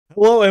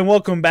Hello and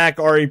welcome back,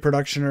 RE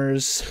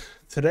Productioners.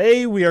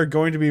 Today we are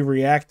going to be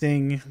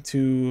reacting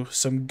to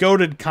some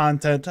goated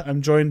content.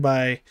 I'm joined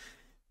by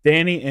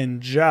Danny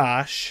and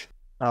Josh.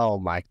 Oh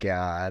my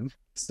god.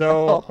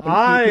 So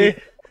I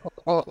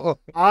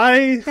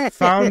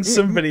found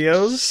some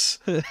videos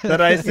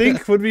that I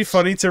think would be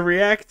funny to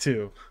react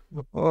to.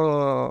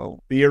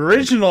 Oh. The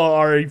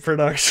original RE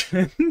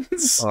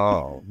Productions.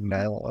 Oh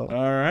no. All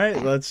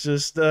right, let's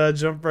just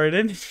jump right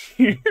in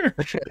here.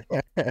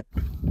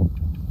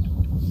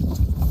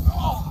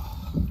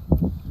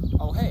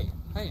 Oh, hey,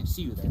 I didn't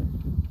see you there.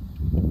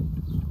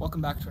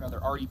 Welcome back to another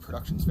RE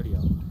Productions video.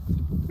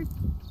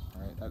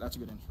 Alright, that's a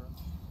good intro.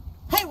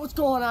 Hey, what's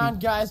going on,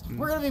 guys?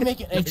 We're gonna be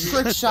making a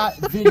trick shot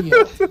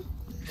video.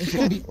 It's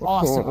gonna be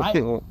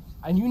awesome.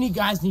 And you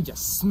guys need to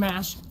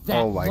smash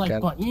that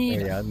like button. You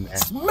need to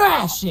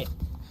smash it.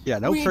 Yeah,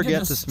 don't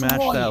forget to smash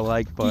that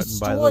like button,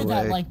 by the way.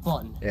 Destroy that like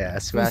button. Yeah,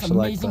 smash the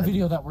like button. Amazing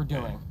video that we're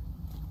doing.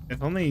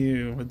 If only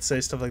you would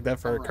say stuff like that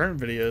for our current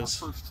videos.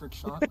 First trick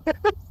shot.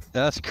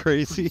 That's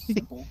crazy.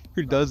 Simple.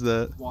 Who does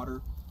that? Water,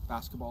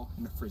 basketball,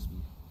 and a frisbee.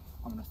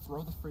 I'm gonna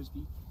throw the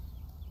frisbee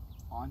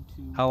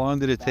onto. How long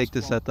did it take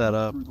to set that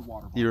up?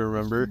 Do you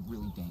remember?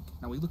 Really dank.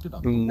 Now we looked it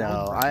up.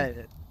 No,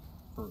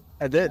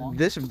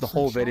 the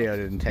whole video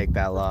didn't take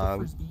that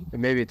long.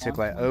 Maybe it took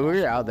like we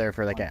were out there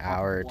for like an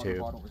hour or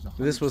two.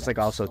 This was like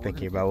also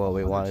thinking about what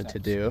we wanted to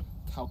do.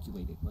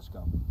 Calculated. Let's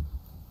go.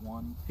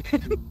 1, 2,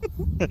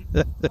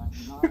 99,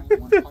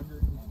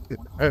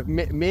 100.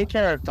 Me and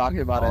Karen are talking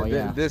about it.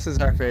 Yeah. This is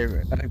our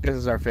favorite. I think this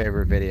is our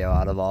favorite video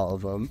out of all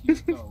of them.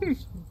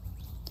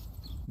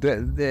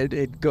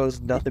 It goes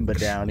nothing but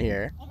down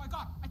here. Oh my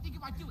god! I think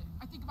if I do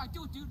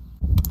it, dude.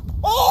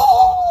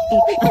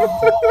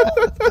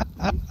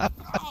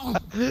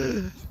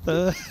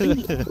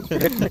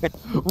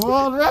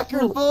 World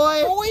record,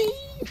 boy!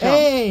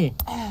 Hey!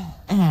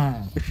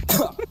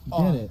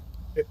 Get it.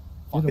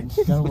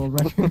 Got a world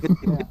record.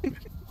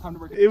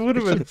 It would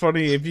have been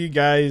funny if you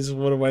guys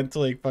would have went to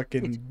like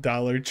fucking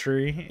Dollar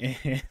Tree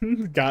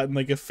and gotten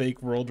like a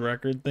fake world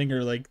record thing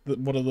or like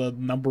one of the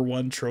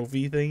 #1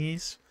 trophy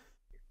thingies.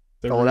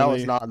 That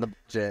was not in the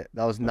budget.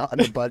 That was not in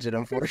the budget,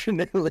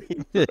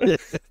 unfortunately.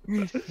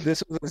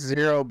 This was a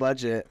zero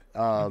budget.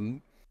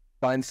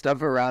 Find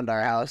stuff around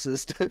our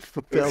houses to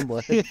film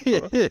with.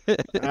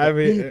 I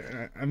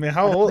mean,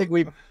 how old? I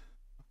think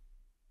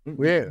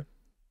we're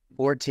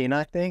 14,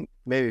 I think,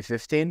 maybe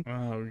 15.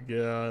 Oh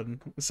god!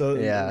 So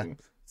yeah,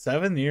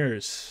 7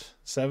 years,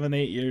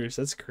 8 years.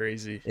 That's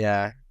crazy.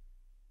 Yeah.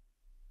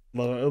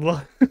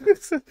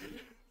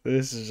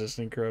 This is just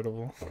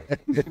incredible.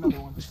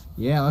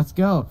 Yeah, let's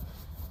go.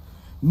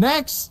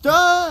 Next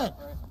stunt!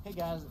 Hey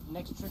guys,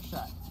 next trick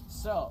shot.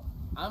 So,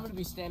 I'm gonna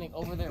be standing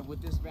over there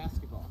with this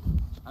basketball.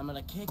 I'm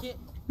gonna kick it,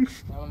 and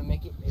I'm gonna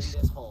make it in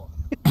this hole.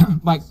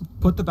 Like,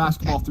 put the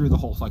basketball through the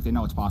hole so like they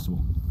know it's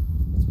possible.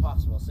 It's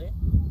possible, see?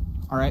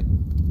 Alright?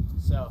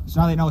 So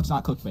now they know it's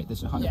not clickbait. This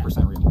is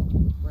 100% real.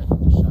 We're gonna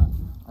hit this shot.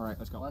 Alright,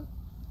 let's go.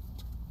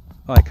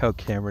 I like how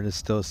Cameron is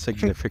still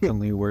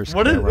significantly worse.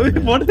 What did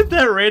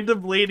that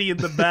random lady in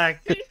the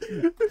back?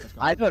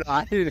 I don't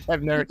know.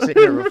 I've never seen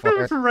her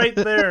before. Right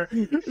there.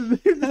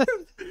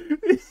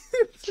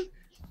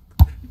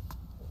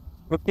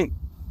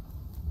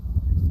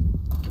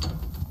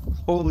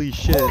 Holy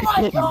shit!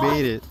 He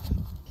made it.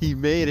 He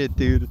made it,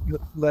 dude.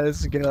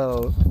 Let's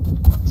go.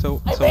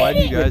 So why do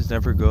you guys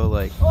never go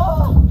like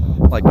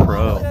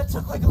pro? That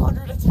took like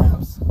 100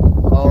 attempts.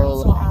 Oh,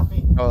 I'm so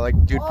happy. Oh, like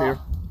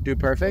dude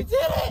perfect. We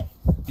did it!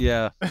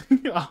 Yeah.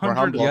 We're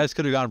humble. You guys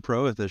could have gone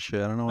pro with this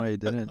shit. I don't know why you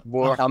didn't.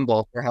 We're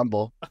humble. We're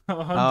humble.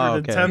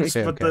 100 attempts,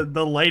 okay. but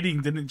the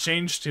lighting didn't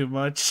change too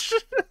much.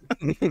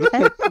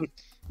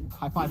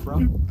 High five,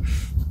 bro.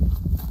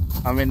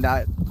 I mean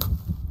that.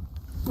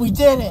 We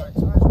did it!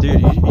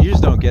 Dude, you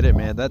just don't get it,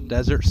 man. That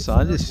desert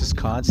sun is just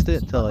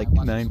constant till like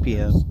 9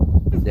 p.m.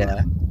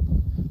 Yeah.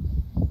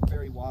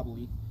 Very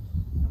wobbly.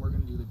 And we're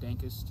gonna do the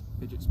dankest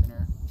fidget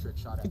spinner trick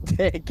shot ever.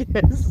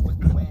 Dankest. With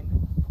the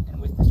wind and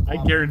with this I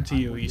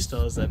guarantee you he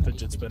still has that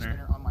fidget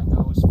spinner. on my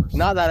nose for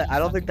Not that I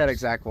don't think that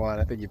exact one.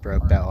 I think he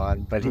broke that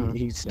one, but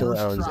he still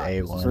owns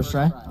a one. First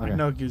try? I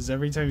know, because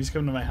every time he's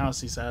come to my house,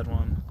 he's had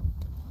one.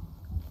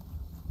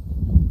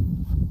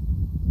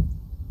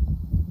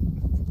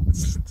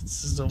 This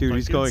is so Dude,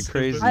 he's fucking going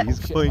stupid. crazy. He's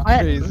going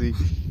crazy.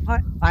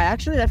 I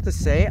actually have to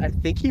say, I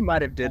think he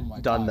might have done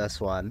God. this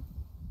one.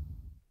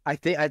 I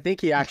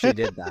think he actually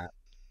did that.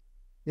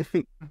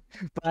 But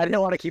I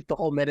didn't want to keep the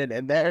whole minute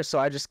in there, so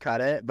I just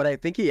cut it. But I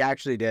think he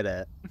actually did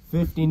it.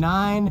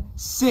 59,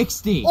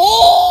 60.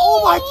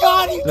 Oh my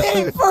god, he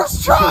did it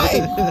first try!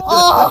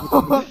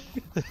 Oh!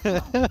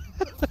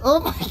 Oh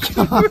my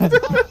god.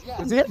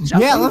 Is he gonna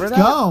jump Yeah, over let's that?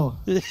 go.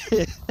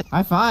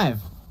 High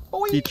five.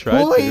 He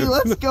tried Boy, to.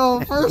 let's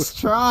go. First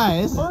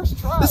try. First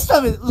try. This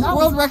stuff is, this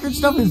world record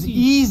stuff is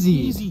easy.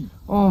 Easy.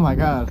 Oh my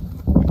god.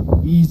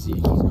 Easy. 2,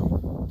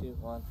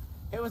 1.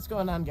 Hey, what's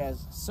going on,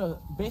 guys? So,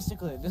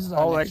 basically, this is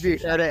our Oh, I next think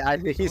trick shot. I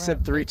think he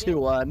said 3, 2,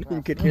 1.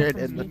 You could hear it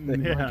in the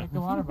thing. Yeah. Take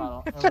the water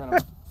bottle, and we're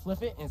gonna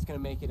flip it, and it's gonna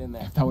make it in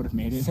there. That would have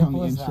made it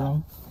Simple on the as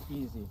intro. that.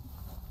 Easy.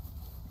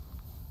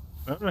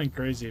 That would have been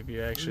crazy if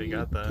you actually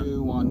got that.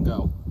 2, 1,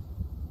 go.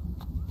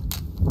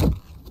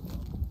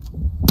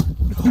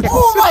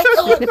 Oh my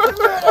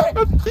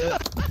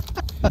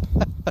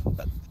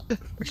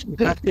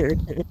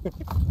god!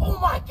 Oh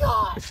my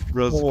god!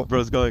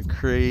 Bro's going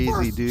crazy,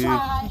 First dude.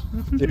 try.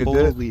 Dude,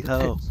 Holy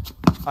hell.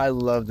 I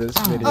love this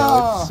video.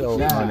 Oh, It's so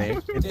yeah. funny.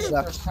 Dude, It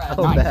sucks first try.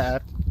 so Nice.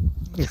 bad,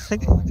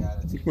 Oh my god,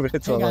 it's but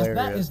it's Hey guys, that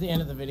hilarious. is the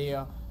end of the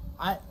video.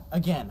 I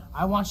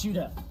want you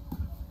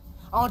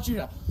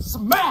to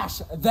smash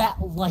that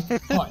like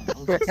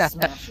button. Just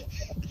smash it.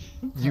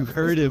 You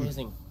heard him.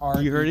 Amazing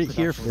You heard it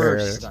here production.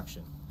 first.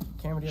 Production.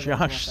 Cameron, do you have Josh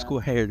anything else to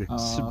Squared. I'd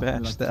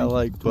Smash like to that thank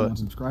like 21 button.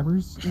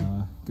 subscribers.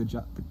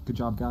 Good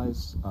job,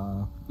 guys.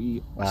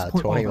 We Wow,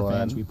 support all of our 21.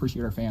 fans. We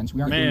appreciate our fans. We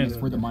aren't doing this Man,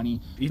 for the money.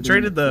 You We're doing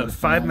traded it for the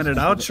fans, 5-minute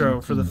for the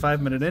outro for the entertainment.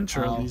 5-minute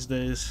intro Oh. these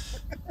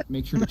days.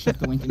 Make sure to check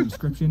the link in the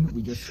description.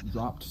 We just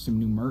dropped some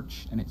new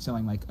merch, and it's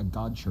selling like a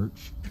god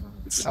church.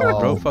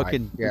 Bro my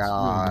fucking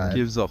God.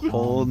 gives a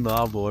whole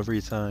novel every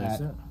time.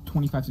 At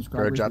 25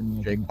 subscribers, drop we're the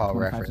making Jake a Paul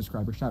 25 reference.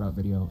 subscriber shout out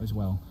video as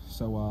well.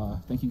 So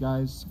thank you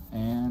guys,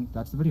 and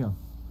that's the video.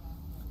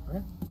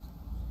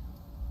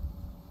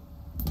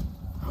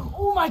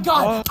 Oh my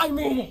god, I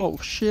made it! Oh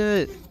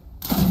shit.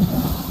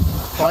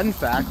 Fun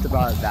fact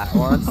about that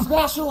one.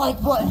 Smash the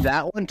like button!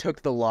 That one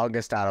took the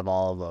longest out of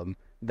all of them.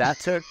 That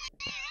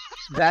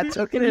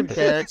took an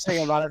embarrassing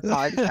amount of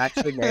time to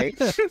actually make.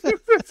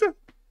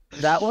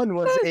 That one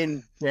was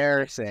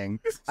embarrassing.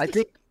 I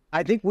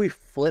think we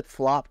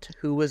flip-flopped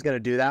who was gonna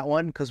do that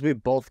one because we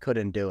both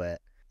couldn't do it.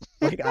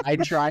 Like I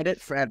tried it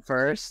at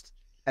first,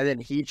 and then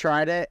he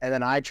tried it, and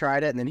then I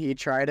tried it, and then he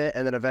tried it,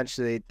 and then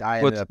eventually I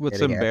ended up What's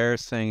getting it.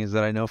 embarrassing is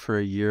that I know for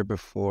a year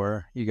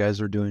before you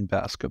guys were doing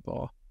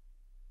basketball.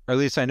 Or at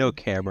least I know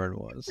Cameron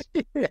was.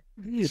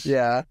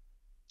 Yeah,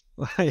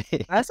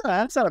 Like, that's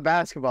not a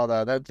basketball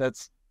though.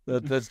 That's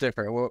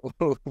different.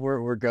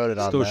 We're goated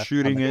on still that.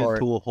 shooting on the court.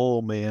 into a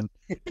hole, man.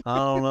 I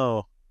don't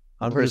know.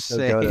 I'm We're just still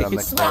saying. goated on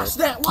the Smash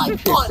that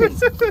like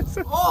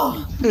button!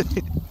 Oh!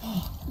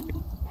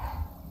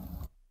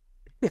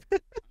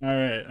 All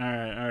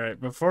right.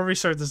 Before we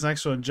start this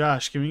next one,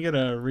 Josh, can we get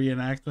a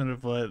reenactment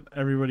of what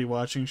everybody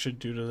watching should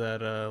do to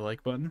that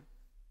like button?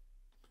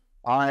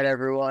 All right,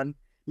 everyone.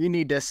 You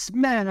need to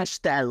smash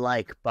that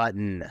like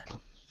button.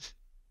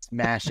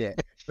 Smash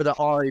it for the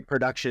Ari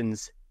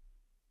Productions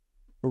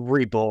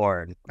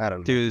Reborn. I don't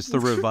know. Dude, it's the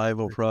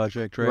revival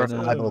project right now.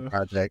 Revival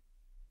project.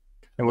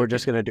 And we're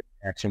just gonna do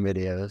action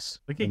videos.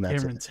 Look at and that's it.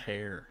 Cameron's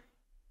hair.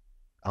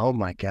 Oh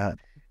my god.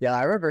 Yeah,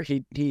 I remember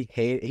he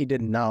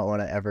did not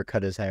want to ever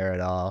cut his hair at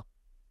all.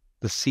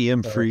 The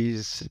CM So-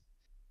 Freeze.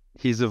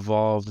 He's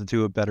evolved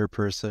into a better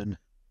person.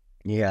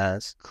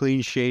 Yes.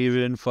 Clean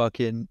shaven,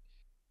 fucking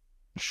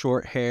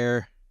short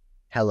hair.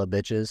 Hella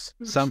bitches.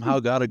 Somehow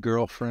got a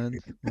girlfriend.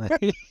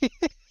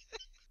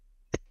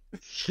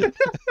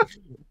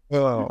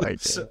 Oh my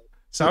So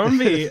I'm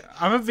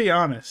gonna be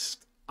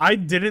honest. I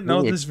didn't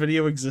know Yeah. this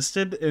video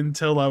existed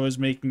until I was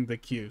making the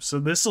queue. So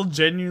this will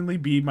genuinely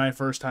be my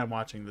first time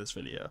watching this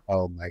video.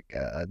 Oh my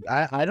god.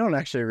 I don't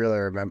actually really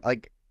remember.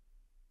 Like,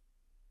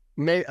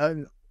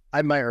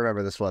 I might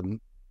remember this one.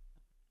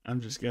 I'm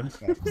just gonna.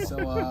 So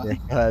Yeah, go hey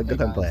ahead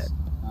and play guys,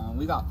 it.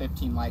 we got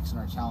 15 likes on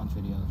our challenge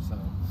video, so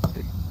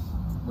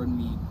we're gonna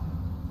be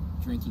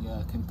drinking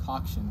a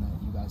concoction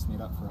that you guys made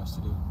up for us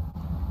to do.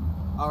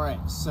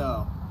 Alright,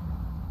 so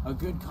a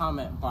good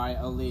comment by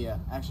Aaliyah.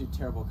 Actually,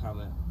 terrible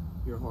comment.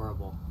 You're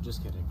horrible.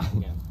 Just kidding.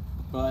 Again.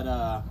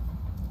 But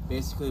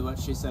basically what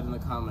she said in the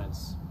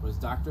comments was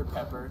Dr.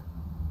 Pepper,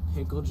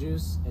 pickle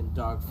juice, and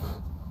dog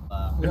food.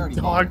 We already Dog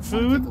did. Wanna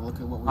food? Take a look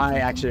at what we're I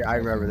drinking?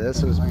 remember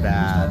this. It was Okay,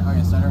 bad.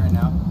 Okay, start it right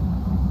now.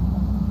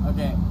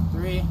 Okay,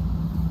 3,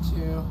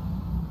 2,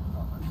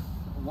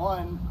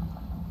 1,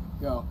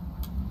 go.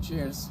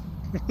 Cheers.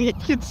 You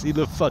can see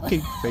the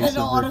fucking face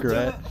don't of wanna do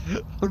regret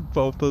on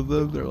both of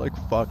them. They're like,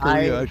 fuck, are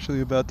we I-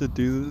 actually about to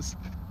do this?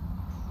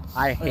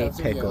 I yeah, hate let's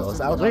do it again, pickles. let's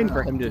do I it was again. waiting No,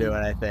 for no, him to do it,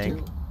 I 2,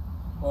 think.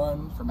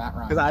 1. For Matt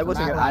Ryan. Because I For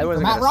wasn't Matt gonna, I Ryan.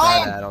 wasn't Matt gonna start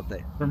Ryan! that, I don't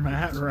think. For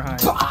Matt Ryan.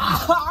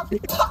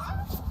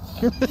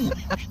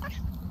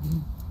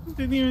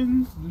 Didn't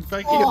even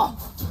fucking. Oh,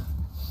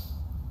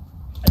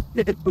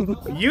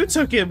 You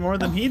took it more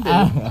than he did.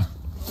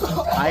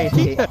 I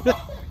hate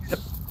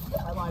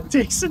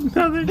Takes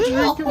another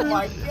drink of oh it.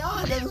 my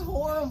god, that's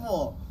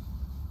horrible.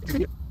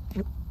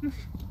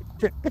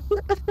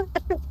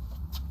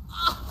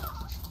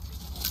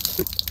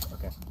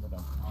 Okay, we're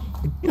done.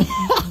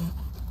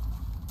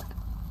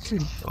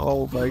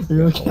 Oh my god.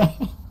 You okay?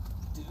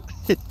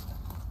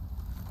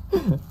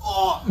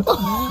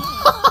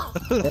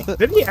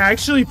 Did he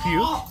actually puke?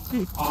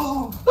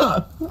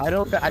 I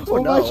don't Oh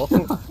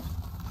know.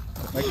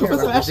 I can't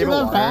remember. Does he have a actually that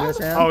water in bad? his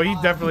hand? Oh, he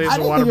definitely has I a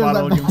didn't water think it was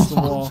bottle that against the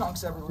bad. wall.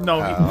 Chunks everywhere.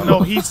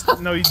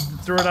 No, he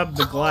threw it out of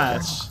the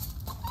glass.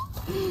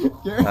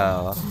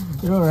 Oh.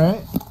 You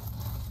alright?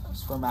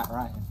 It's for Matt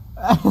Ryan.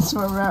 It's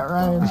for Matt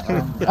Ryan.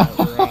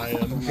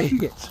 Ryan.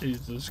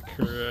 Jesus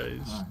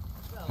Christ.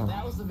 So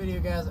that was the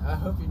video, guys. I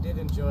hope you did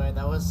enjoy it.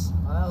 That was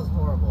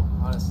horrible,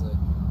 honestly.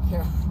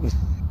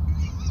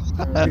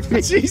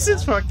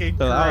 Jesus fucking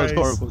So that was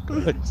Christ.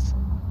 horrible, guys.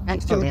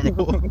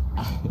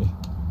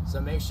 So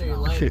make sure you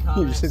like, You're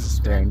comment, just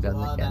staring subscribe, down the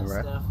all that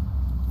camera. stuff.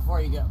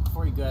 Before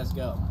you guys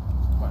go,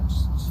 come on,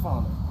 just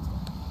follow me.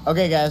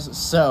 Okay, guys.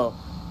 So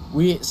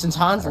since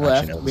Hans Production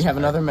left, notes, we have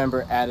right? another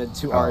member added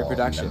to Ari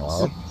Productions.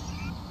 No.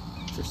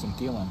 Tristan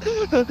Thielen.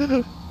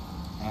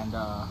 And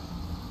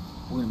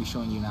we're gonna be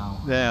showing you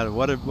now. Man,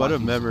 what a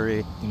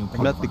memory. The new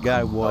I met the Pokemon guy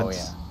crew. once.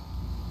 yeah.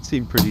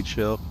 Seemed pretty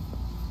chill.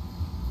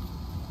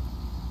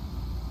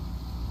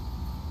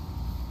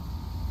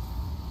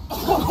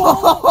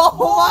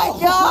 Oh my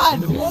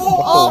God!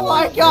 Oh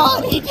my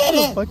God! He did What the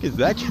it! fuck is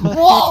that guy?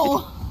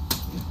 Whoa!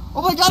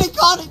 Oh my God! He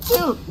caught it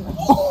too!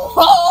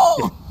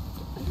 Whoa!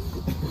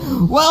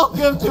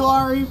 Welcome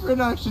to RE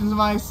Productions,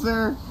 my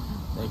sir.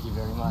 Thank you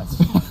very much.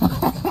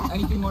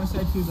 Anything you want to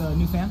say to the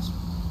new fans?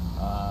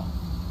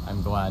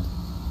 I'm glad.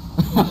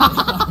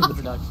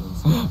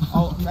 Productions.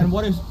 Oh, and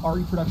what is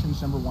RE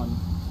Productions' #1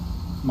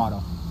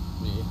 motto?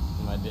 Me,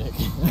 my dick.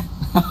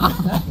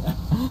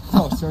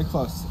 Close, very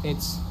close.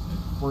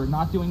 We're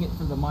not doing it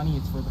for the money,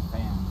 it's for the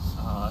fans.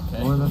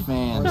 Okay. We're the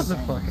fans.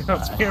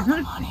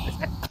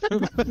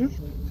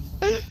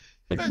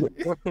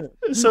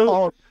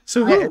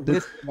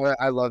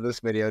 I love this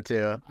video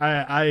too.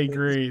 I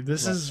agree.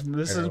 This is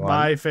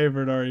my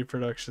favorite RE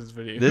Productions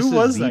video. This Who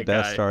was is the that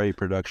best guy? RE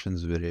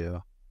Productions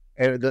video.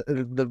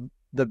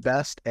 The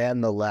best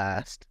and the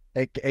last.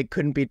 It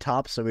couldn't be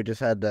top, so we just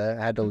had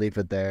to leave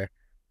it there.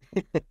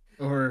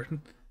 Or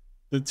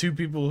the two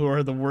people who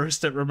are the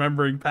worst at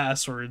remembering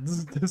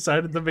passwords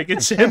decided to make a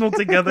channel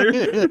together.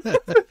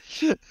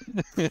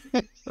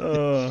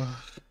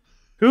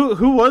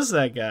 Who was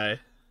that guy?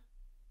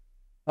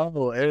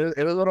 Oh, it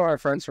was one of our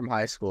friends from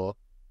high school.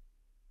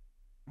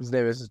 His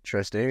name is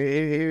Tristan.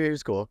 He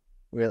was cool.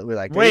 We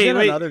liked him. He did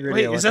another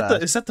video is with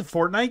us. that the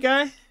Fortnite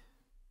guy?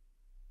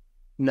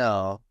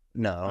 No.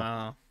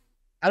 Oh.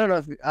 I don't know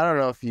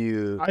if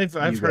you. I'd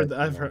heard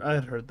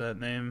that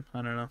name.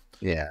 I don't know.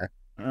 Yeah.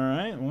 All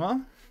right.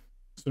 Well,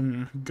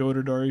 some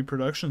goated RE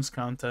Productions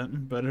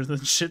content better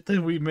than shit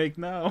that we make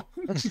now.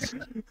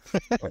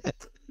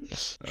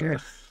 Sure.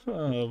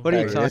 What are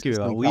you Hey, talking this is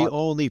about? some We top-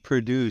 only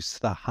produce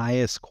the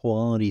highest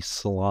quality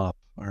slop,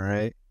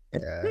 alright?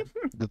 Yeah.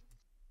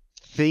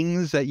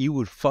 Things that you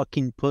would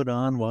fucking put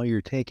on while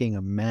you're taking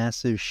a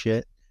massive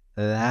shit,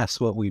 that's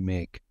what we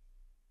make.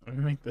 We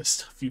make the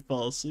stuff you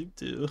fall asleep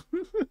to.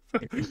 Oh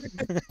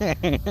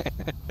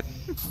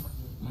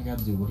my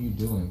God, dude, what are you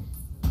doing?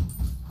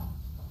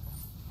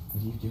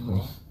 What are you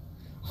doing?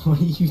 What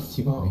are you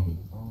doing?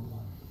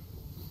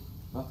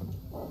 Nothing.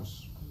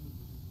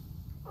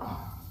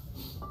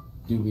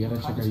 Dude, we gotta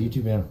check our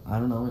YouTube I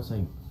don't know, it's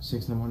like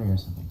 6 in the morning or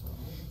something.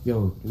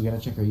 Yo, we gotta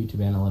check our YouTube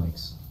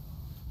analytics.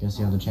 Gotta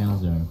see how the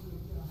channel's doing.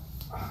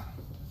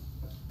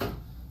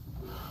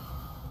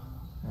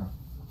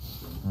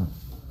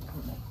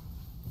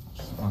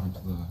 Just log into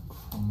the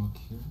Chromebook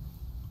here.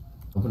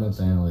 Open up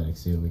the analytics,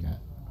 see what we got.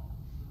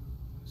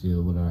 See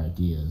what our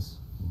idea is.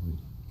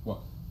 What?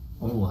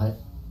 Oh, what?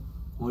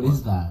 What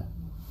is that?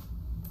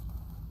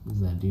 What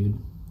is that, dude?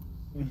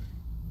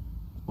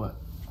 What?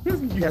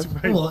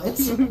 What?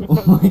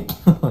 Oh my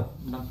God.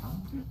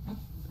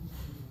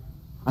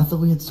 I thought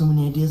we had so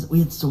many ideas. We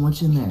had so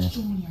much in there.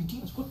 So many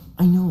ideas. What?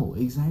 I know,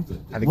 exactly.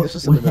 I think this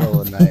is in the middle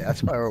of the night.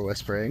 That's why we're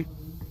whispering.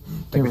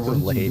 Like Cameron, it's what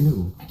did late.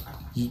 you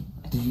do?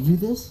 Did you do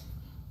this?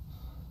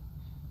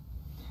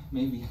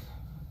 Maybe.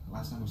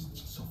 Last night was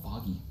just so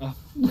foggy. Oh,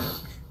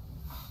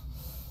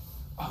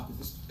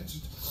 this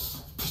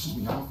pisses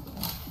me off.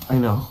 I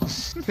know.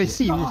 They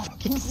see you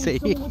fucking say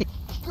Get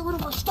rid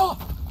of our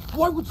stuff.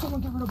 Why would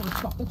someone get rid of our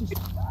stuff? That just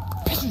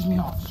pisses me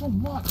off so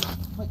much.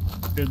 Like,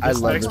 Dude, I this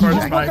love next this part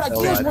guy. is my look at so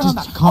ideas. much. We're on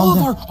that. Just calm All of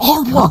down. our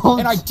hard work Calm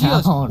and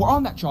ideas. down. We're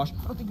on that, Josh.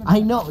 I don't think. I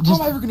know, How just-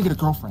 am I ever gonna get a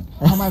girlfriend?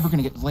 How am I ever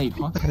gonna get laid?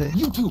 Huh?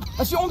 You too.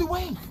 That's the only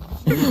way.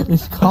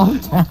 Just calm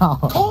down.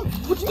 Calm.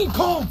 What do you mean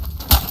calm?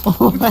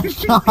 Oh my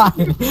God.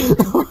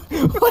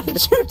 What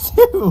did you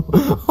do?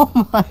 Oh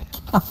my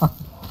God.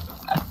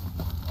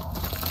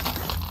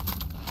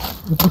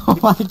 Oh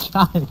my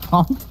God,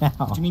 calm down.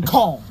 What do you mean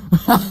calm?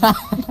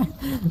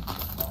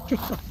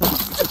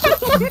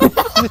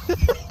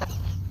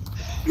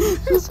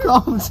 Just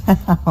calm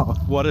down.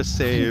 What a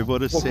save,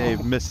 what a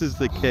save. Misses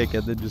the kick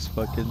and then just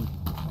fucking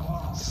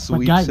My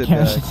sweeps God, it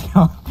Karen, back. just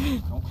calm.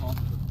 Don't calm.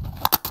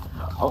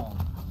 Calm.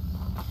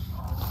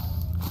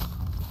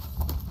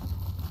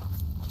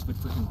 Stupid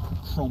freaking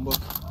Chromebook.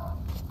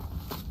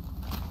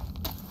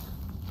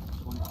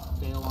 Going to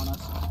fail on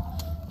us.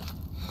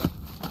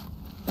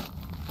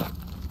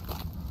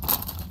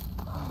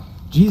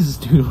 Jesus,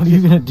 dude, what are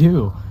you gonna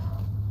do?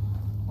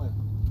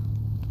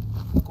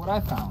 Look what I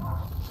found.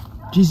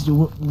 Jesus,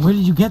 dude, where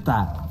did you get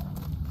that?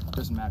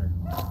 Doesn't matter.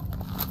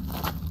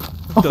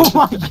 Oh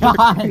my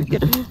God.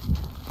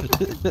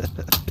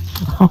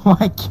 Oh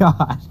my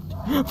God.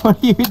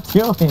 What are you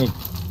doing?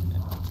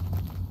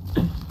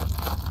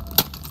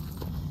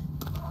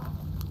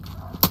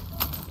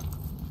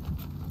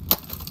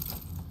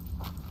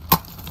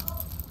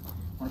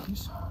 Want a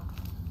piece?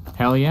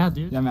 Hell yeah,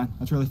 dude. Yeah, man.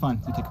 That's really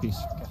fun. You take a piece.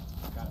 Okay.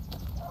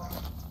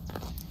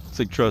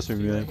 realistic. Trust me,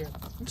 See you right man. here.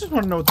 I just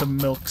want to know what the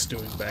milk's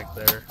doing back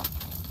there.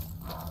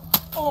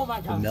 Oh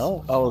my god.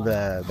 No. Oh,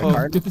 the Oh,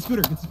 card. Get the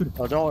scooter. Get the scooter.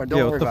 Oh, don't Yeah,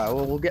 worry what the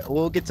about it.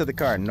 We'll get to the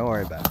card. Don't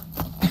worry about it.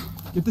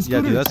 Get the Yeah,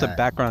 scooter. dude, that's a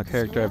background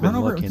character I've been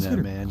Run over it with looking the at,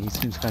 scooter. man. He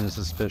seems kind of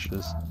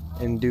suspicious.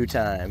 In due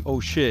time. Oh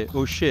shit!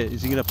 Oh shit!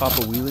 Is he gonna pop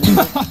a wheelie?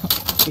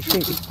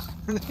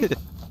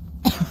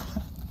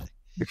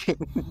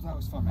 That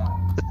was fun, man.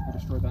 I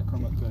destroyed that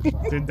Chromebook good.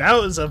 So Dude, that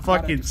was a I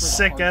fucking destroyed that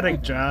sick hard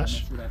edit, drive,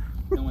 Josh. make sure that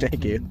no one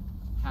Thank can you.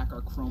 Hack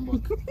our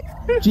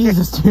Chromebook.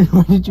 Jesus, dude,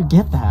 where did you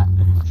get that?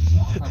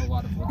 I have a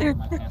lot of liquor in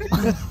my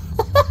pants.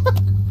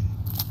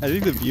 I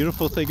think the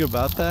beautiful thing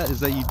about that is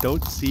that you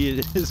don't see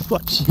it in his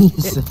fucking.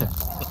 Jesus.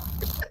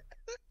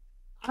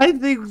 I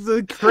think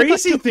the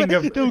crazy thing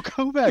of No,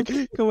 go back.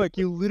 Go back.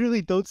 You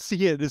literally don't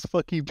see it in his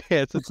fucking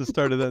pants at the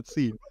start of that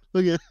scene.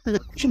 Look at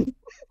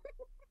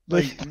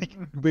like,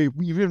 wait,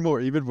 even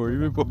more.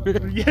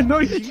 yeah, no,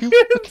 you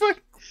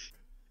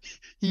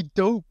You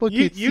don't fucking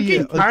you see can it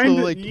until kind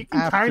of like you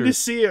can after. kind of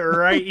see it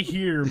right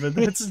here, but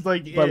that's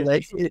like But it.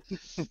 like,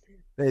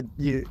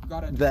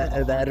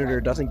 the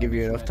editor doesn't give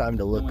you enough time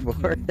to look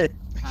for it.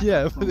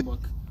 Yeah.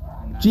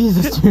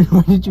 Jesus, dude,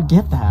 where did you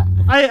get that?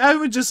 I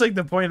would just like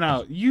to point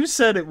out, you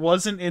said it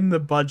wasn't in the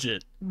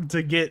budget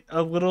to get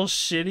a little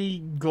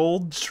shitty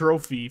gold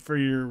trophy for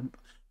your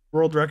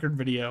world record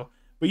video,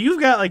 but you've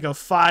got like a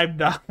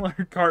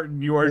 $5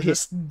 carton you are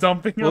just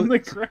dumping on the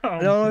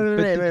ground. No,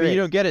 But, wait, but wait. you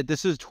don't get it.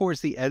 This is towards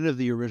the end of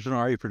the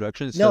original RE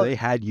production, so No. they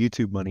had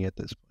YouTube money at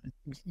this point.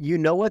 You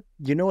know what?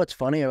 You know what's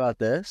funny about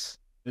this?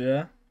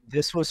 Yeah.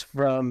 This was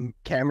from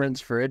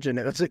Cameron's fridge and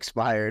it was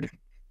expired.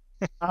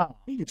 Oh,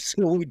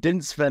 So we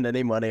didn't spend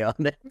any money on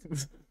it.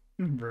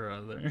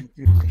 brother.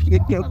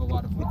 I have a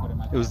lot of liquid in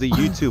my It was pants. the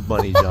YouTube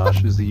money, Josh.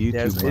 It was the YouTube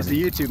Yeah, it's money.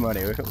 the YouTube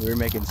money. We were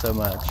making so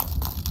much.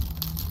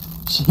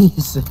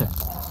 Jesus.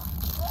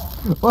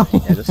 What Yeah,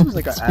 this was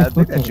like I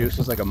think that juice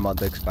was like a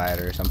month expired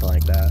or something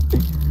like that.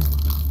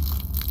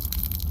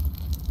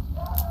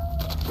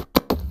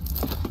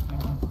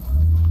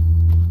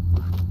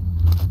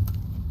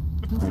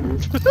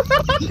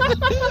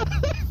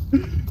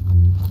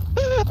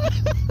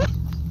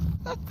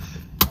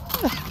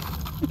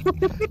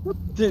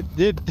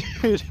 Dude,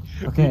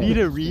 Okay. you need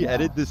to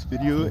re-edit this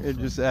video and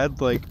just add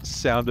like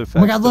sound effects.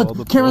 Oh my god, to all the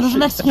look! Camera, there's a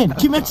bullshit. Mexican!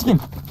 Cute Mexican!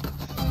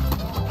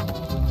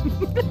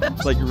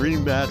 Like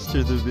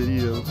remaster the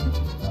video.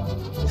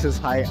 This is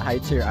high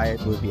tier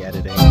movie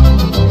editing. It's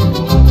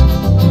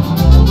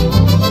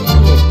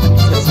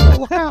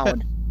so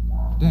loud.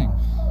 Dang.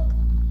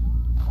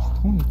 She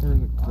told me there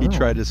was a girl. He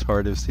tried his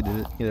hardest. He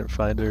didn't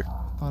find her.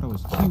 Thought it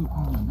was cute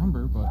on my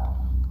number, but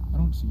I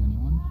don't see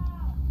anyone.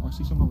 Oh, I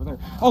see someone over there.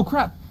 Oh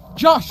crap!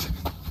 Josh!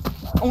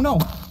 Oh no!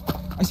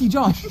 I see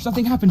Josh.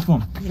 Something happened to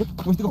him. We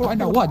have to go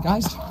find out what,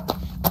 guys.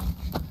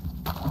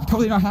 I'm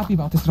totally not happy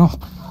about this at all.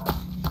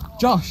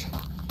 Josh!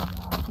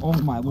 Oh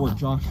my lord,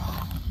 Josh.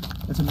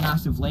 That's a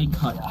massive leg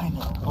cut. I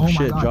know. Oh my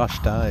Shit, god. Josh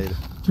died.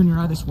 Turn your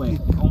eye this way.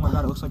 Oh my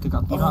god, it looks like it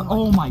got beat up.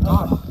 Oh my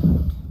god.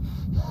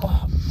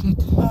 Oh shit.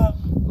 Look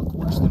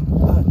worse than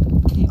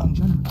Caitlyn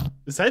Jenner.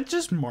 Is that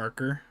just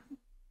marker?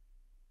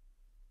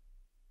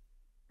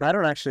 I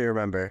don't actually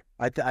remember.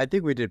 I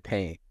think we did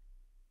paint.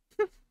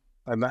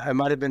 I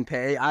might have been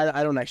paint.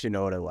 I don't actually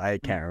know what it was. I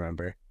can't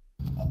remember.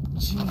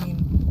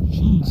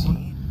 Jeez.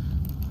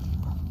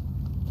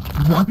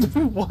 What the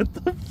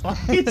fuck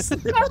is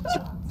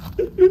that?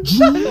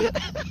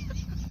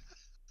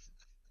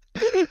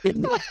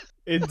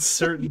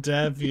 Insert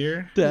dev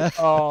here. Death.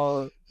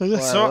 Oh,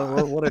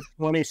 So- what a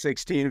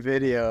 2016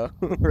 video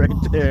right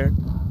there.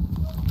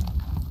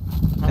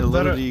 And little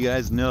better- do you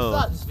guys know,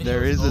 Thought this video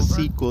there was is a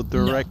over? sequel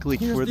directly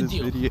Here's for the this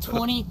deal. video.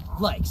 20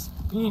 likes.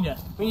 We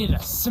need to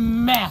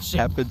smash it.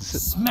 Happens.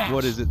 Smash.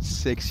 What is it?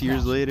 6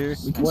 years later.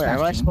 We can Wait, am I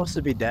smash Gene. supposed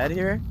to be dead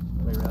here?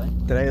 Wait, really?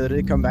 Did I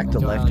literally come back to Do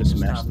you life wanna, to like, just turn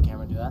smash? off the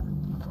camera and do that?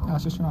 Yeah,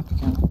 let's just turn off the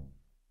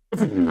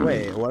camera.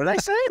 Wait, what did I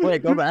say?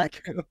 Wait, go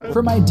back.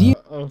 For my dear.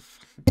 Oh,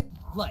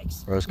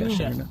 Likes. Rose got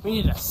shared. We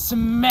need to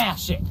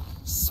smash it.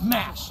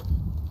 Smash.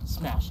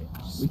 Smash it.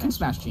 We can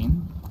smash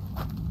Gene.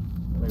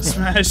 Wait, really?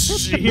 smash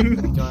Gene.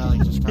 Do you wanna,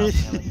 like, just turn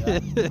off the camera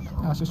and do that?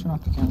 Yeah, let's just turn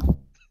off the camera.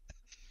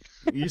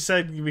 You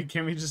said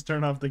can we just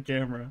turn off the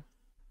camera?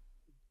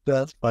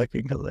 That's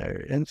fucking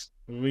hilarious.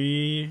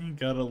 We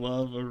gotta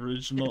love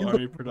original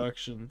RE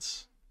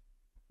Productions.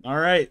 All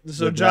right,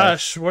 so Good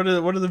Josh, what do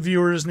the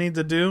viewers need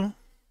to do?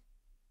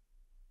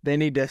 They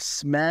need to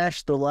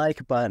smash the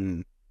like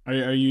button. Are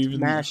you even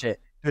Smash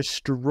it.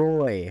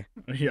 Destroy.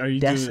 Are you doing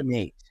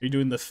Decimate. are you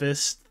doing the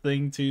fist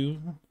thing too?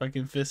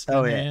 Fucking fist in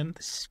Oh yeah. hand.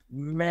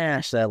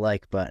 Smash that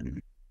like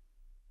button.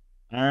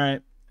 All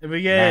right, if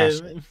we Smash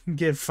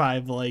get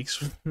 5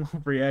 likes, we'll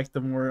react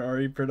to more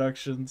RE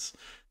Productions.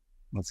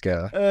 Let's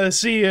go.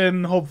 See you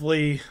in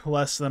hopefully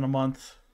less than a month.